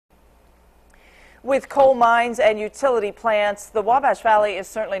With coal mines and utility plants, the Wabash Valley is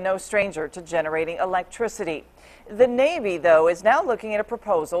certainly no stranger to generating electricity. The Navy, though, is now looking at a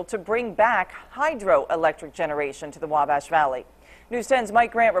proposal to bring back hydroelectric generation to the Wabash Valley. News 10's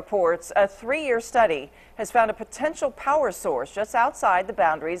Mike Grant reports a 3-year study has found a potential power source just outside the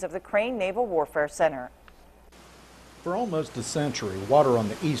boundaries of the Crane Naval Warfare Center. For almost a century, water on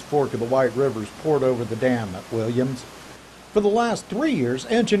the East Fork of the White River is poured over the dam at Williams. For the last 3 years,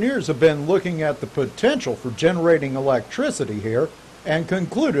 engineers have been looking at the potential for generating electricity here and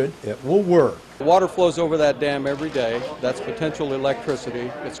concluded it will work. The water flows over that dam every day. That's potential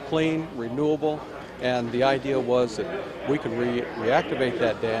electricity. It's clean, renewable, and the idea was that we could reactivate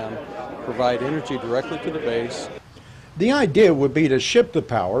that dam, provide energy directly to the base. The idea would be to ship the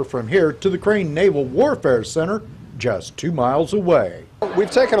power from here to the Crane Naval Warfare Center just 2 miles away.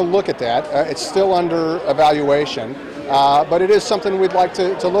 We've taken a look at that. It's still under evaluation, but it is something we'd like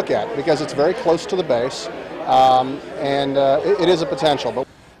to look at because it's very close to the base, and it is a potential.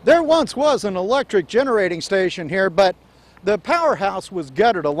 There once was an electric generating station here, but the powerhouse was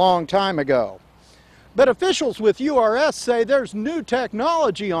gutted a long time ago. But officials with URS say there's new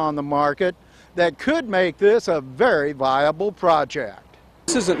technology on the market that could make this a very viable project.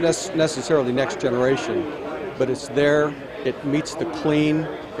 This isn't necessarily next generation, but it's there. It meets the clean,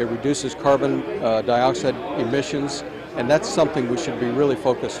 it reduces carbon dioxide emissions, and that's something we should be really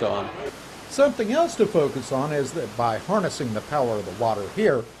focused on. Something else to focus on is that by harnessing the power of the water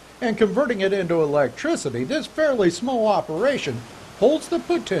here and converting it into electricity, this fairly small operation holds the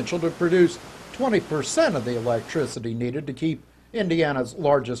potential to produce 20% of the electricity needed to keep Indiana's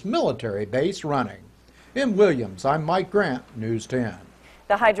largest military base running. In Williams, I'm Mike Grant, News 10.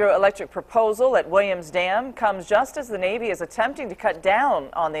 The hydroelectric proposal at Williams Dam comes just as the Navy is attempting to cut down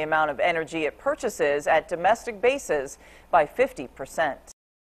on the amount of energy it purchases at domestic bases by 50%.